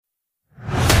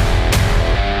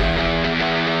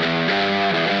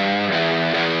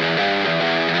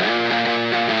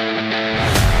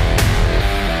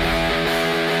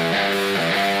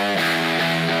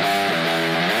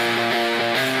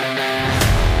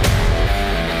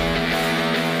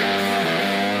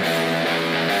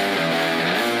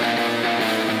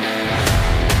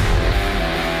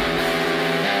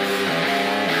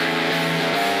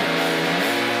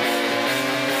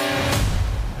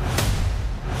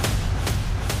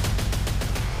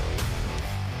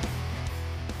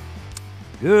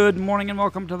Good morning and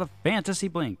welcome to the Fantasy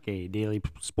Blink, a daily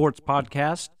sports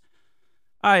podcast.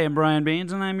 I am Brian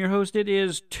Baines and I'm your host. It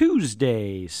is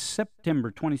Tuesday, September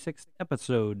 26th,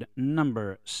 episode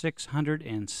number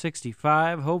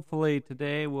 665. Hopefully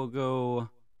today will go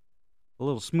a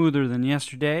little smoother than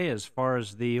yesterday as far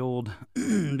as the old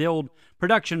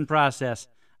production process.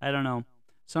 I don't know.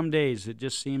 Some days it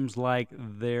just seems like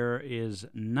there is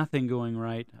nothing going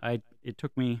right. It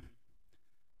took me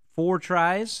four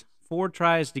tries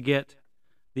to get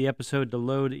the episode to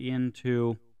load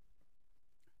into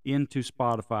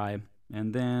Spotify,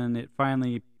 and then it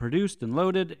finally produced and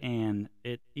loaded, and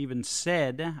it even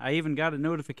said, I even got a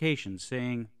notification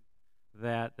saying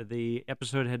that the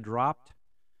episode had dropped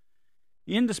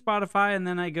into Spotify, and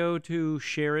then I go to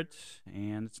share it,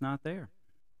 and it's not there.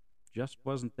 Just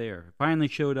wasn't there. It finally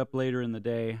showed up later in the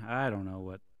day. I don't know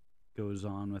what goes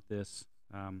on with this.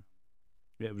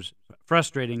 It was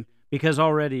frustrating because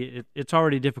it's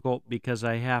already difficult because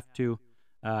I have to.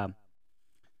 I'm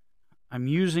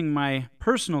using my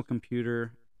personal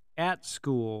computer at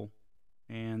school,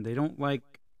 and they don't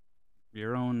like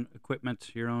your own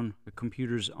equipment, your own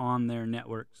computers on their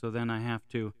network. So then I have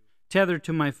to tether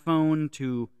to my phone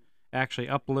to actually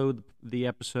upload the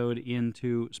episode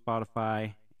into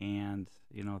Spotify, and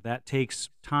that takes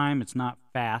time. It's not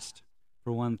fast,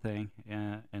 for one thing,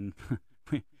 and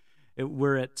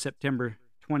we're at September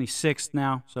 26th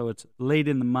now, so it's late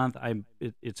in the month.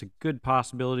 It's a good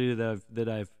possibility that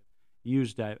I've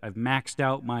maxed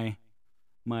out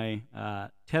my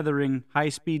tethering,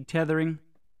 high-speed tethering,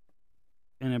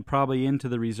 and I'm probably into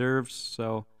the reserves,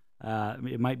 so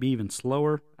it might be even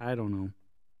slower. I don't know.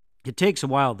 It takes a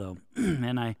while, though,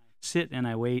 and I sit and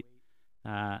I wait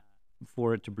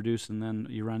for it to produce, and then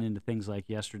you run into things like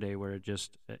yesterday where it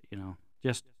just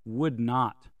would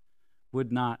not.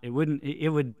 It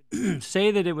would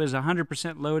say that it was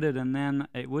 100% loaded, and then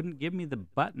it wouldn't give me the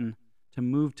button to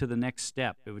move to the next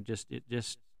step.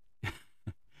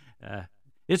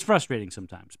 It's frustrating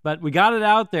sometimes, but we got it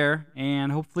out there,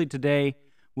 and hopefully today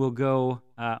will go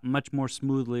much more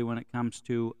smoothly when it comes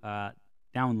to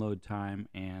download time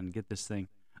and get this thing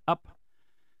up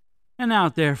and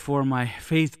out there for my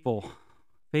faithful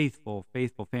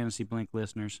Fantasy Blink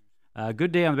listeners.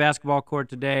 Good day on the basketball court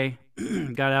today.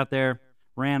 Got out there,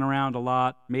 ran around a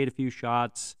lot, made a few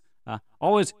shots.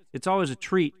 It's always a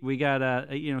treat. We got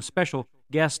a special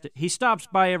guest. He stops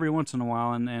by every once in a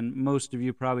while, and most of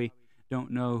you probably don't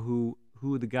know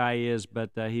who the guy is,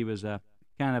 but he was a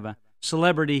kind of a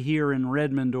celebrity here in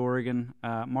Redmond, Oregon.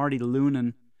 Marty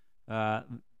Lunan.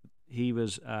 He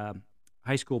was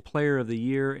high school player of the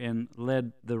year and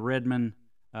led the Redmond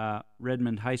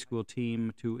high school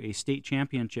team to a state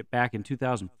championship back in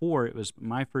 2004. It was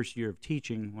my first year of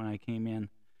teaching when I came in,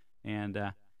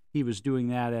 and he was doing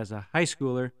that as a high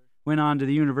schooler. Went on to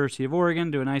the University of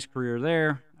Oregon, to a nice career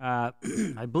there.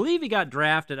 I believe he got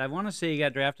drafted. I want to say he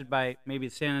got drafted by maybe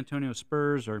the San Antonio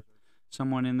Spurs or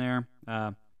someone in there.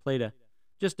 Played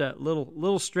just a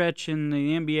little stretch in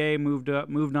the NBA,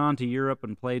 moved on to Europe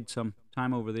and played some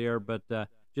time over there, but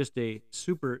just a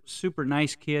super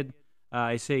nice kid.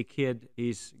 I say kid,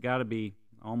 he's got to be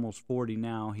almost 40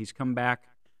 now. He's come back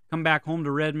home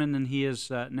to Redmond, and he is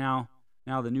now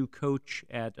the new coach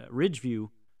at Ridgeview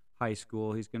High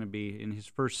School. He's going to be in his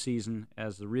first season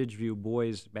as the Ridgeview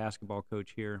boys basketball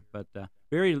coach here. But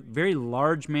very, very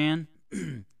large man.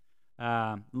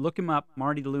 Look him up,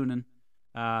 Marty Lunan.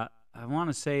 I want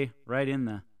to say right in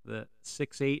the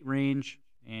 6'8" range,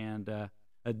 and a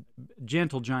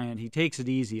gentle giant. He takes it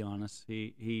easy on us.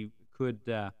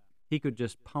 He could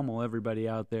just pummel everybody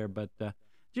out there, but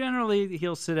generally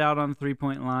he'll sit out on the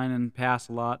three-point line and pass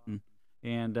a lot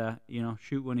and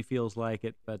shoot when he feels like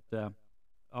it. But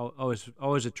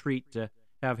always a treat to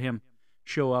have him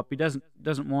show up. He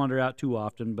doesn't wander out too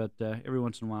often, but every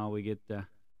once in a while we get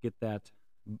that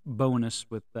bonus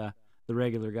with the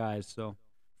regular guys. So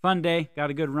fun day, got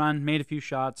a good run, made a few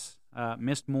shots,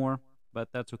 missed more, but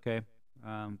that's okay.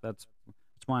 That's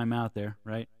why I'm out there,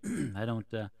 right?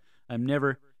 I'm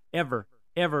never ever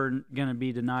gonna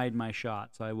be denied my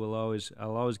shots. I'll always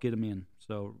get them in.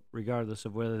 So regardless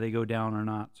of whether they go down or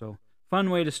not. So fun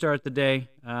way to start the day.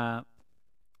 And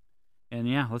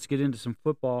yeah, let's get into some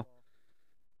football.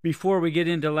 Before we get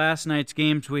into last night's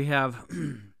games, we have.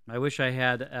 I wish I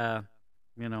had I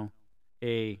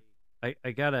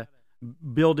gotta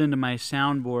build into my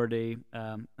soundboard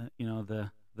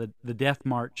the death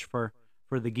march for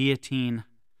the Guillotine,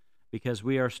 because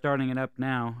we are starting it up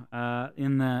now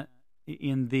in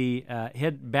the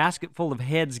head basket full of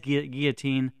heads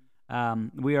Guillotine.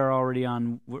 We are already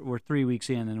on. We're 3 weeks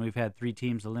in, and we've had 3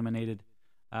 teams eliminated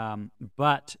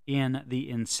But in the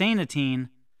Insanitine,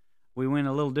 we went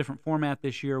a little different format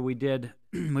this year. We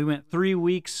went 3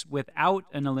 weeks without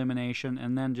an elimination,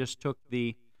 and then just took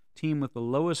the team with the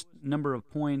lowest number of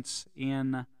points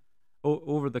in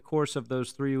over the course of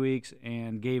those 3 weeks,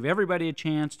 and gave everybody a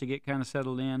chance to get kind of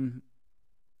settled in,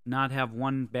 not have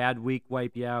one bad week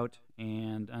wipe you out.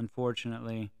 And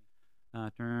unfortunately, yeah,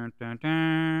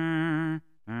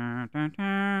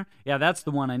 that's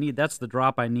the one I need. That's the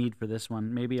drop I need for this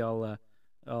one. Maybe I'll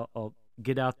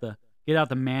get out the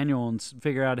manual and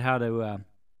figure out how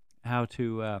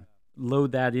to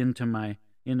load that into my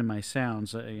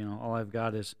sounds. All I've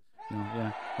got is,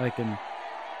 yeah, I can.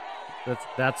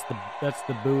 That's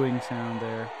the booing sound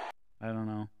there. I don't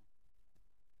know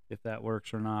if that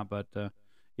works or not, but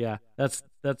yeah, that's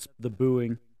the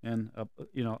booing. And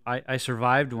I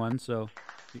survived one, so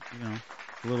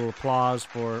a little applause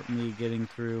for me getting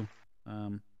through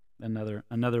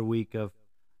another week of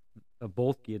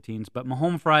both guillotines. But my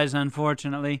home fries,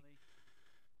 unfortunately,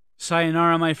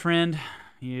 sayonara, my friend.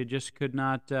 You just couldn't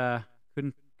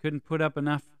put up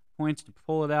enough points to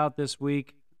pull it out this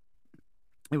week.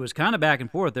 It was kind of back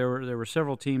and forth. There were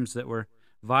several teams that were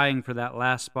vying for that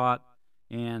last spot,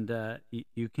 and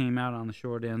you came out on the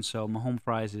short end. So my home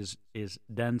fries is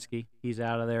Dunsky. He's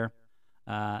out of there,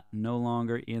 no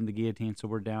longer in the guillotine. So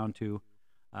we're down to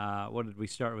what did we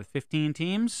start with? 15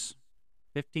 teams,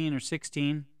 15 or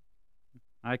 16.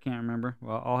 I can't remember.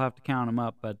 Well, I'll have to count them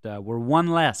up, but we're one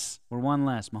less. We're one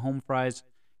less. My home fries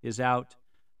is out.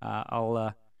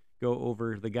 I'll go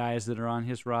over the guys that are on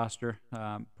his roster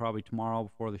probably tomorrow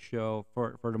before the show,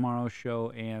 for tomorrow's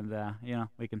show, and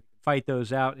we can fight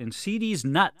those out. And CD's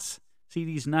Nuts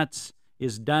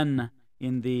is done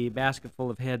in the basket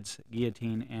full of heads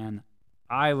guillotine, and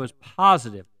I was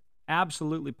positive,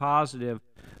 absolutely positive,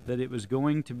 that it was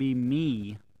going to be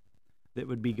me that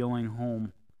would be going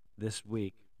home this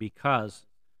week, because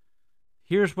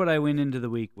here's what I went into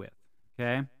the week with.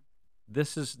 Okay.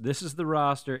 This is the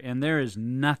roster, and there is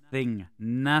nothing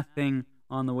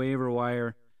on the waiver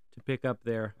wire to pick up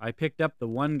there. I picked up the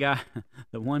one guy,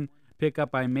 the one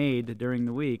pickup I made during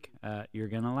the week. You're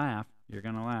gonna laugh.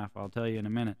 I'll tell you in a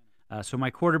minute. So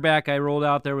my quarterback I rolled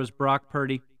out there was Brock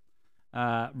Purdy.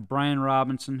 Brian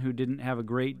Robinson, who didn't have a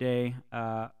great day,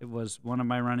 it was one of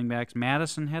my running backs.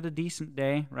 Madison had a decent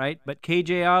day, right? But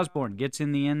KJ Osborne gets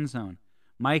in the end zone.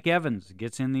 Mike Evans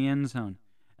gets in the end zone.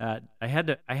 I had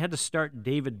to start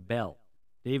David Bell.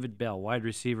 David Bell, wide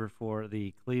receiver for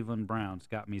the Cleveland Browns,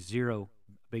 got me 0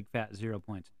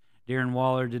 points. Darren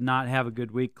Waller did not have a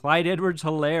good week. Clyde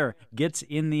Edwards-Helaire gets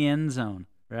in the end zone,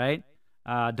 right?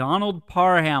 Donald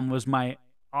Parham was my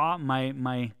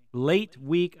late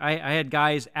week. I had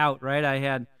guys out, right? I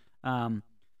had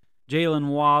Jalen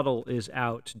Waddle is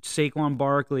out. Saquon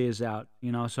Barkley is out.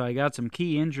 So I got some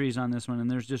key injuries on this one,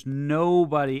 and there's just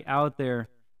nobody out there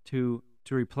to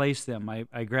replace them.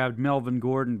 I grabbed Melvin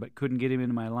Gordon, but couldn't get him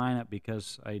into my lineup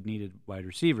because I needed wide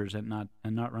receivers and not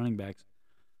running backs.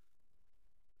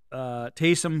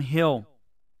 Taysom Hill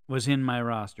was in my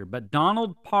roster, but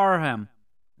Donald Parham,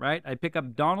 right? I pick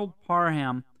up Donald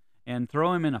Parham and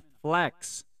throw him into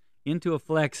a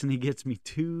flex, and he gets me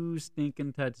 2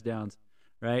 stinking touchdowns,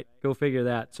 right? Go figure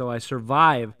that. So I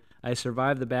survive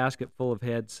the basket full of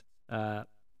heads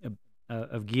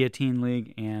of Guillotine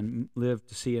League and live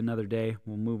to see another day.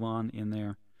 We'll move on in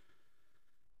there.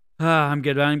 I'm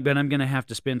good, but I'm going to have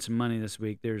to spend some money this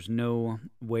week. There's no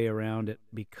way around it,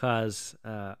 because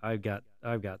I've got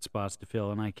spots to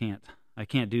fill, and I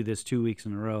can't do this 2 weeks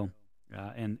in a row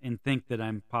and think that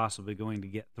I'm possibly going to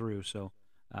get through. So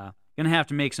going to have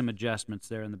to make some adjustments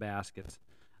there in the baskets.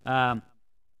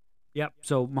 Yep.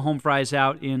 So my home fries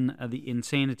out in the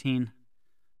Insanitine.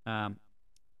 And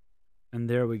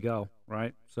there we go,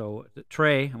 right? So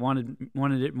Trey wanted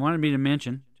me to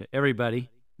mention to everybody,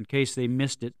 in case they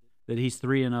missed it, that he's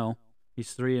 3-0.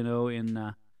 He's 3-0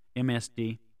 in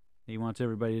MSD. He wants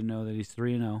everybody to know that he's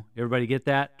 3-0. Everybody get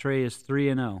that? Trey is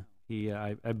 3-0.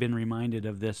 I've been reminded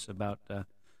of this about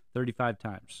 35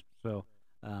 times. So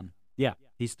yeah,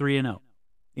 he's 3-0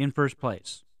 in first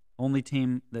place. Only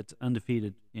team that's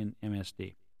undefeated in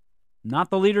MSD. Not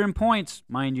the leader in points,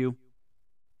 mind you,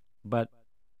 but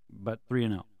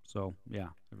 3-0. So, yeah,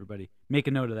 everybody make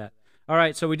a note of that. All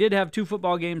right, so we did have 2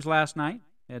 football games last night.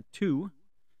 Had 2.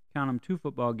 Count them, 2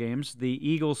 football games. The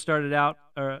Eagles started out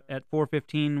at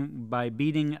 4:15 by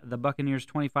beating the Buccaneers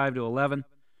 25-11.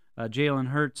 Jalen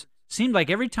Hurts seemed like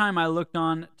every time I looked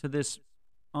onto the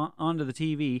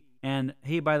TV, and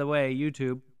hey, by the way,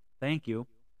 YouTube, thank you.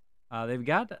 They've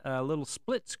got a little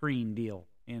split screen deal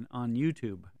on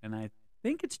YouTube, and I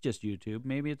think it's just YouTube.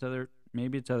 Maybe it's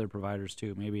other providers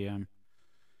too. Maybe I'm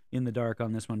in the dark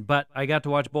on this one. But I got to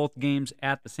watch both games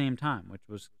at the same time, which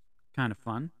was kind of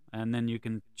fun. And then you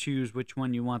can choose which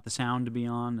one you want the sound to be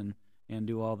on and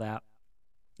do all that.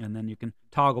 And then you can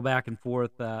toggle back and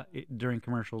forth during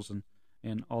commercials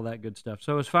and all that good stuff.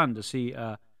 So it was fun to see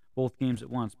both games at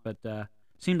once. But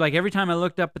seemed like every time I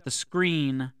looked up at the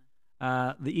screen,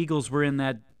 the Eagles were in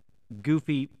that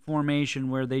goofy formation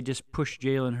where they just push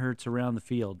Jalen Hurts around the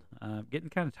field. Getting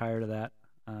kind of tired of that.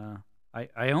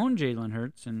 I own Jalen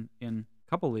Hurts in a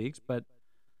couple leagues, but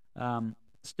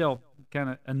still kind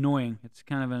of annoying. It's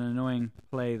kind of an annoying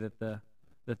play that the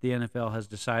NFL has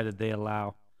decided they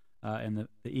allow, and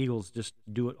the Eagles just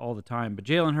do it all the time. But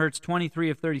Jalen Hurts, 23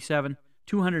 of 37,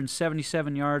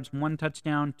 277 yards, 1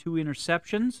 touchdown, 2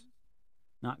 interceptions.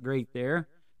 Not great there.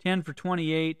 10 for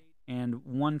 28 and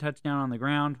 1 touchdown on the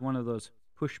ground. One of those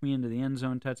push me into the end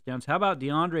zone touchdowns. How about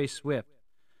DeAndre Swift,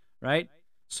 right?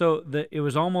 So it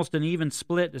was almost an even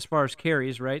split as far as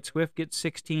carries, right? Swift gets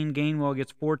 16, Gainwell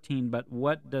gets 14, but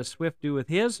what does Swift do with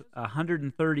his?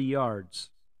 130 yards.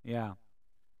 Yeah.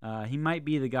 He might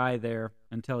be the guy there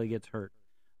until he gets hurt.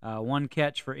 1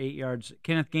 catch for 8 yards.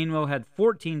 Kenneth Gainwell had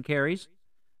 14 carries,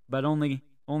 but only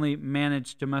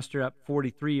managed to muster up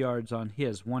 43 yards on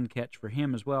his. 1 catch for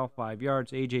him as well, 5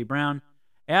 yards. A.J. Brown,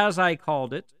 as I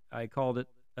called it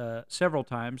several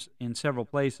times in several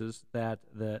places, that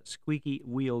the squeaky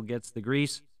wheel gets the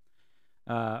grease.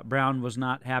 Brown was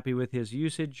not happy with his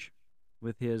usage,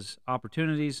 with his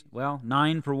opportunities. Well,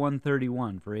 9 for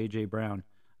 131 for A.J. Brown.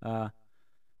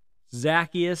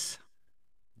 Zacchaeus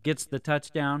gets the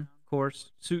touchdown, of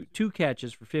course. 2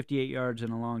 catches for 58 yards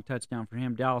and a long touchdown for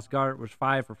him. Dallas Goedert was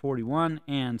 5 for 41.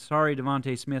 And sorry,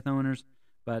 Devontae Smith owners,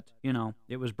 but,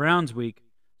 it was Brown's week,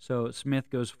 so Smith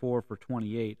goes 4 for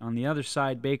 28. On the other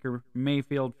side, Baker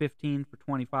Mayfield, 15 for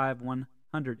 25,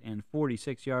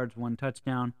 146 yards, 1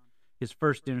 touchdown. His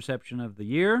first interception of the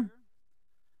year.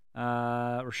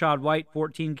 Rashad White,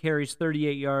 14 carries,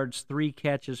 38 yards, 3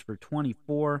 catches for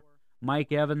 24.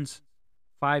 Mike Evans,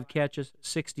 5 catches,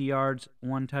 60 yards,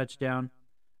 1 touchdown.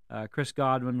 Chris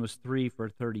Godwin was 3 for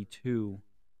 32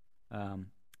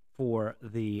 for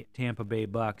the Tampa Bay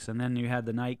Bucks. And then you had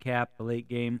the nightcap, the late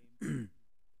game.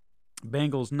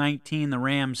 Bengals 19, the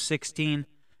Rams 16.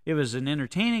 It was an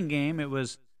entertaining game. It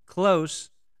was close.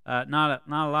 Not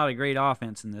a lot of great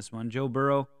offense in this one. Joe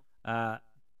Burrow,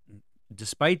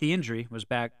 despite the injury,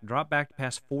 dropped back to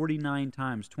pass 49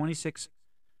 times, 26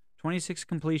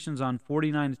 completions on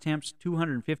 49 attempts,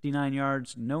 259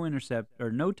 yards,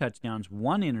 no touchdowns,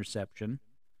 1 interception,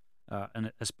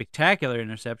 and a spectacular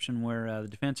interception where the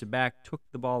defensive back took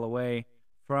the ball away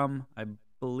from, I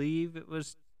believe it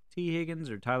was T. Higgins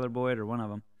or Tyler Boyd or one of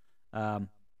them,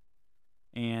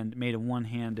 and made a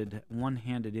one-handed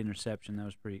interception. That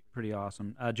was pretty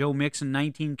awesome. Joe Mixon,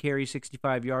 19 carries,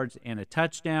 65 yards, and a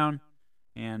touchdown,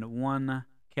 and 1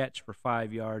 catch for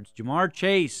 5 yards. Jamar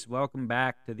Chase, welcome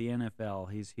back to the NFL.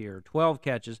 He's here. 12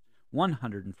 catches,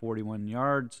 141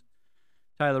 yards.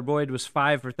 Tyler Boyd was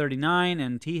 5 for 39,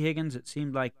 and T. Higgins, it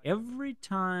seemed like every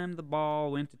time the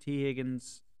ball went to T.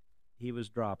 Higgins, he was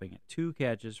dropping it. 2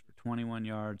 catches for 21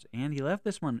 yards, and he left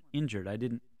this one injured. I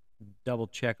didn't double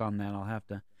check on that. I'll have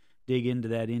to dig into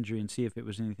that injury and see if it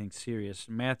was anything serious.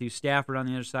 Matthew Stafford on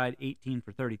the other side, 18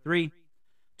 for 33,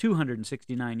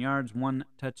 269 yards, 1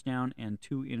 touchdown, and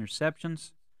 2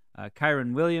 interceptions.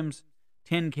 Kyron Williams,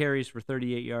 10 carries for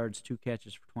 38 yards, 2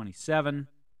 catches for 27.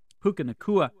 Puka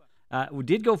Nacua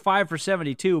did go 5 for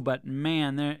 72, but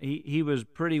man, he was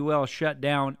pretty well shut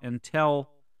down until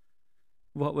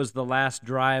what was the last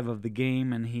drive of the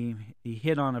game, and he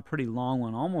hit on a pretty long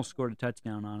one, almost scored a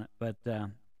touchdown on it, but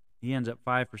he ends up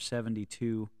 5 for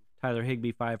 72. Tyler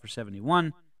Higbee, 5 for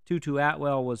 71. Tutu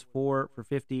Atwell was 4 for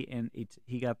 50, and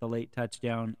he got the late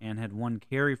touchdown and had 1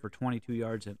 carry for 22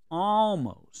 yards and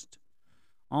almost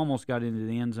got into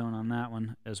the end zone on that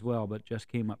one as well, but just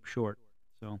came up short.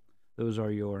 So those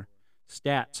are your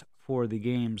stats for the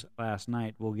games last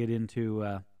night. We'll get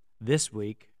into this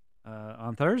week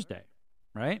on Thursday.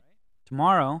 Right?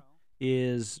 Tomorrow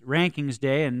is rankings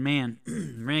day, and man,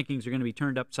 rankings are going to be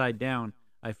turned upside down.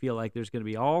 I feel like there's going to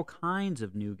be all kinds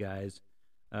of new guys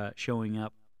showing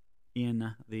up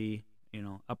in the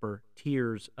upper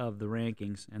tiers of the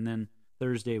rankings. And then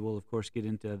Thursday we'll of course get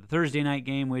into the Thursday night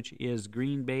game, which is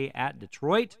Green Bay at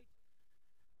Detroit.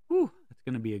 Whew, that's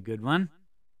going to be a good one.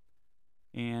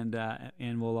 And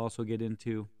we'll also get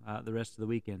into the rest of the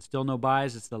weekend. Still no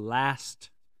buys. It's the last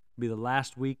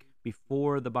week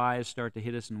before the buys start to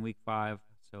hit us in week 5,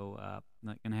 so I'm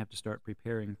not going to have to start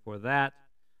preparing for that.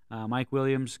 Mike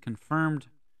Williams confirmed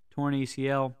torn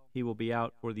ACL. He will be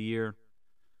out for the year,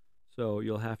 so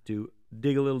you'll have to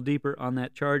dig a little deeper on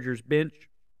that Chargers bench.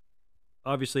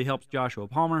 obviously helps Joshua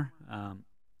Palmer.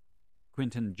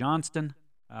 Quinton Johnston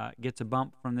gets a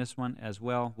bump from this one as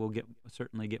well. We'll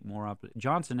certainly get more up.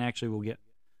 Johnson actually will get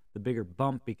the bigger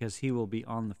bump because he will be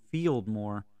on the field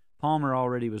more. Palmer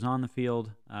already was on the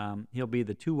field. He'll be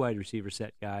the 2 wide receiver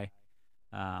set guy,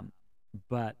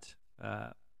 but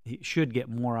he should get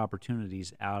more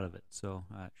opportunities out of it. So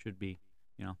it should be,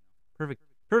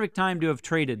 perfect time to have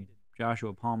traded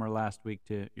Joshua Palmer last week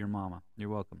to your mama. You're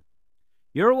welcome.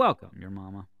 You're welcome, your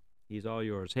mama. He's all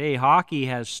yours. Hey, hockey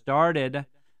has started.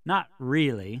 Not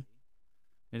really.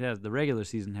 It has. The regular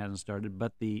season hasn't started,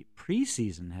 but the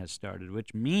preseason has started,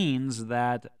 which means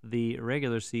that the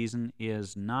regular season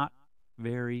is not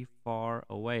very far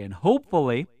away. And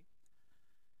hopefully,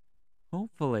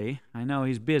 I know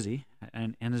he's busy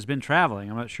and has been traveling.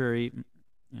 I'm not sure he,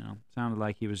 sounded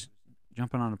like he was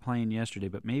jumping on a plane yesterday,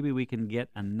 but maybe we can get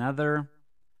another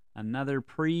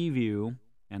preview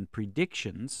and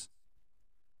predictions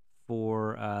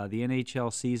for the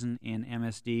NHL season in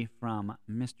MSD from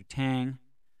Mr. Tang.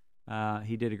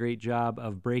 He did a great job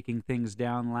of breaking things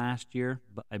down last year,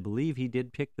 but I believe he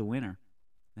did pick the winner.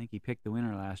 I think he picked the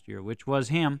winner last year, which was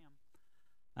him.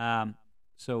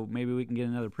 So maybe we can get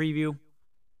another preview,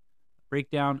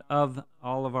 breakdown of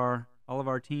all of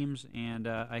our teams, and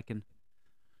I can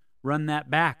run that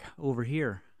back over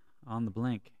here on the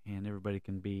Blink, and everybody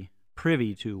can be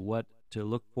privy to what to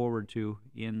look forward to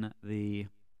in the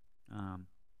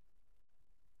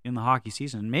hockey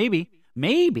season.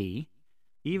 Maybe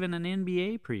even an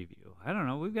NBA preview. I don't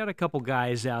know. We've got a couple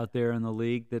guys out there in the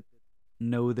league that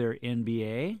know their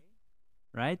NBA,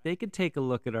 right? They could take a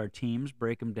look at our teams,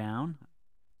 break them down,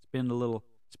 spend a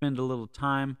little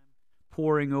time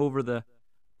poring over the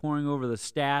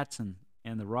stats and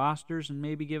the rosters, and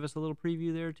maybe give us a little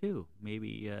preview there too.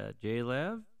 Maybe Jay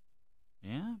Lev,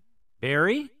 yeah,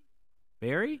 Barry,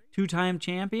 2-time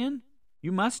champion.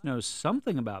 You must know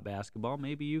something about basketball.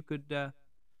 Maybe you could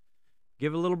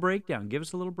give us a little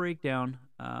breakdown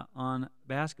on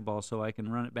basketball, so I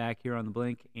can run it back here on the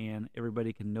Blink, and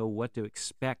everybody can know what to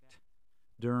expect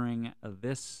during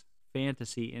this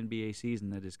fantasy NBA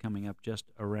season that is coming up just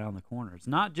around the corner. It's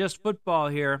not just football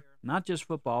here, not just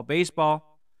football.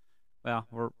 Baseball, well,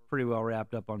 we're pretty well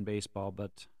wrapped up on baseball,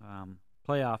 but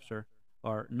playoffs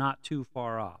are not too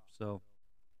far off. So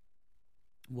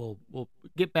we'll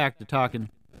get back to talking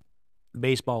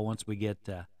baseball once we get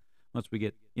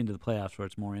into the playoffs, where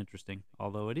it's more interesting.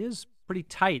 Although it is pretty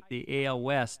tight. The AL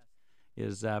West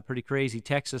is pretty crazy.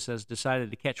 Texas has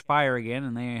decided to catch fire again,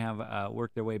 and they have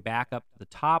worked their way back up to the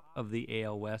top of the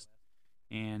AL West.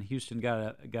 And Houston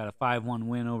got a 5-1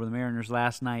 win over the Mariners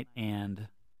last night, and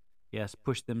yes,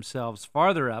 pushed themselves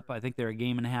farther up. I think they're a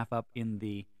game and a half up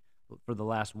for the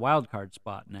last wild card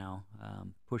spot now,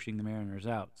 pushing the Mariners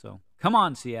out. So come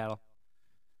on, Seattle,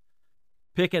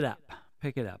 pick it up.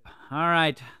 All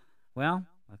right. Well,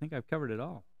 I think I've covered it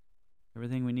all.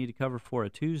 Everything we need to cover for a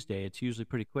Tuesday. It's usually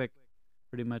pretty quick,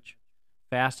 pretty much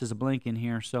fast as a blink in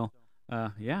here. So,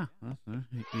 yeah.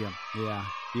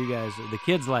 You guys, the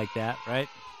kids like that, right?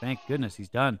 Thank goodness he's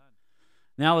done.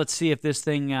 Now let's see if this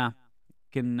thing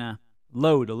can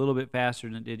load a little bit faster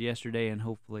than it did yesterday, and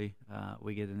hopefully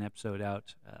we get an episode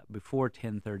out before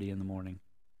 10:30 in the morning.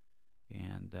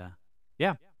 And,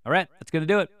 yeah. All right, that's going to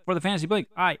do it for the Fantasy Blink.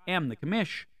 I am the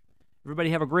commish.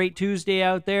 Everybody have a great Tuesday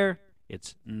out there.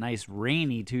 It's a nice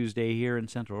rainy Tuesday here in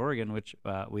Central Oregon, which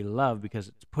we love because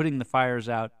it's putting the fires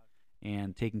out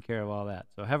and taking care of all that.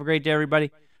 So have a great day,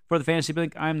 everybody. For the Fantasy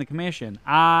Blink, I'm the commish, and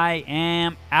I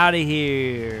am out of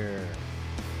here.